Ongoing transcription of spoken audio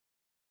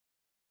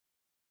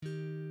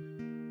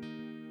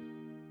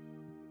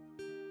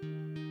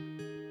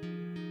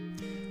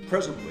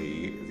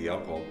Presently, the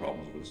Alcohol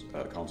Problems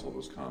Council of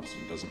Wisconsin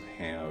doesn't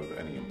have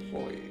any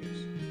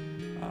employees.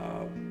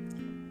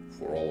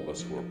 For all of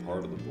us who are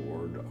part of the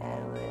board,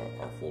 our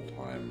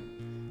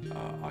full-time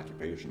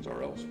occupations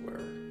are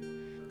elsewhere.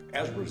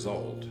 As a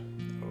result,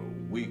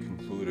 we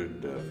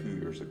concluded a few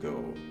years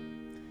ago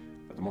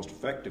that the most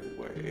effective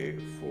way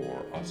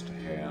for us to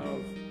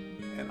have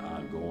an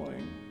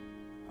ongoing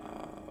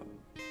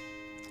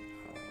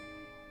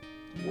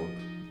work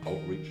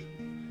outreach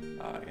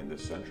in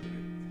this century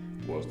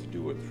was to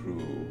do it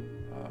through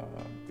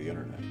the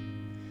internet.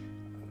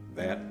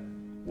 That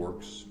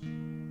works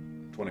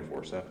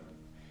 24/7.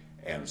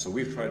 And so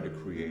we've tried to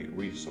create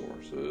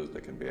resources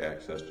that can be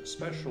accessed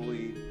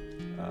especially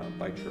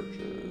by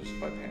churches,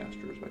 by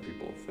pastors, by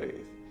people of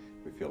faith.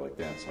 We feel like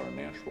that's our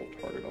natural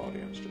target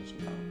audience just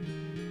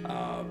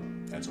now.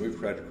 And so we've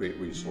tried to create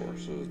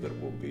resources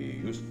that will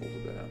be useful to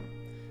them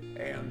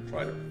and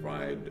try to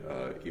provide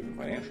even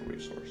financial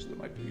resources that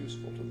might be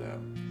useful to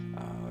them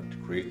to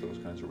create those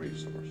kinds of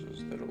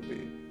resources that will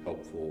be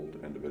helpful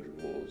to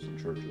individuals and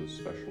churches,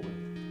 especially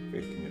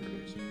faith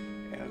communities,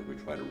 as we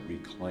try to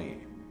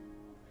reclaim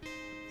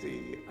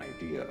the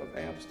idea of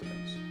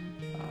abstinence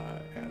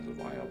as a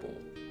viable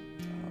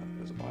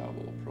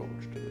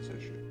approach to this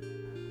issue.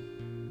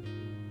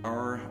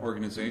 Our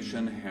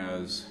organization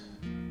has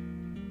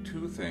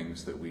two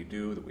things that we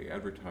do that we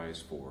advertise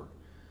for.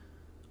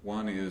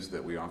 One is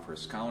that we offer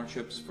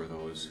scholarships for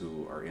those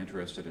who are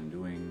interested in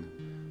doing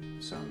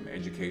some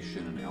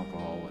education in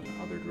alcohol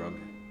and other drug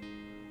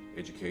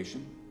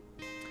education.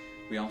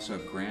 We also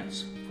have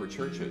grants for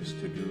churches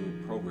to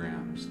do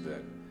programs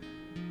that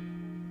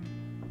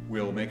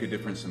will make a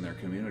difference in their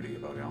community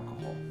about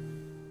alcohol.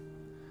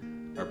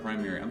 Our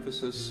primary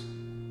emphasis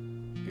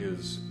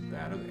is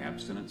that of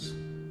abstinence.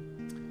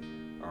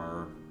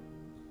 Our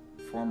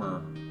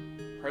former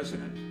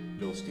president,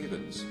 Bill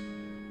Stevens,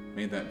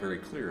 made that very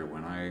clear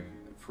when I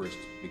first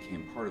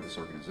became part of this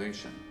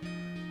organization,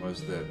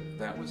 was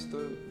that was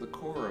the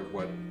core of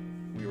what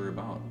we were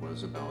about,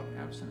 was about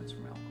abstinence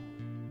from alcohol.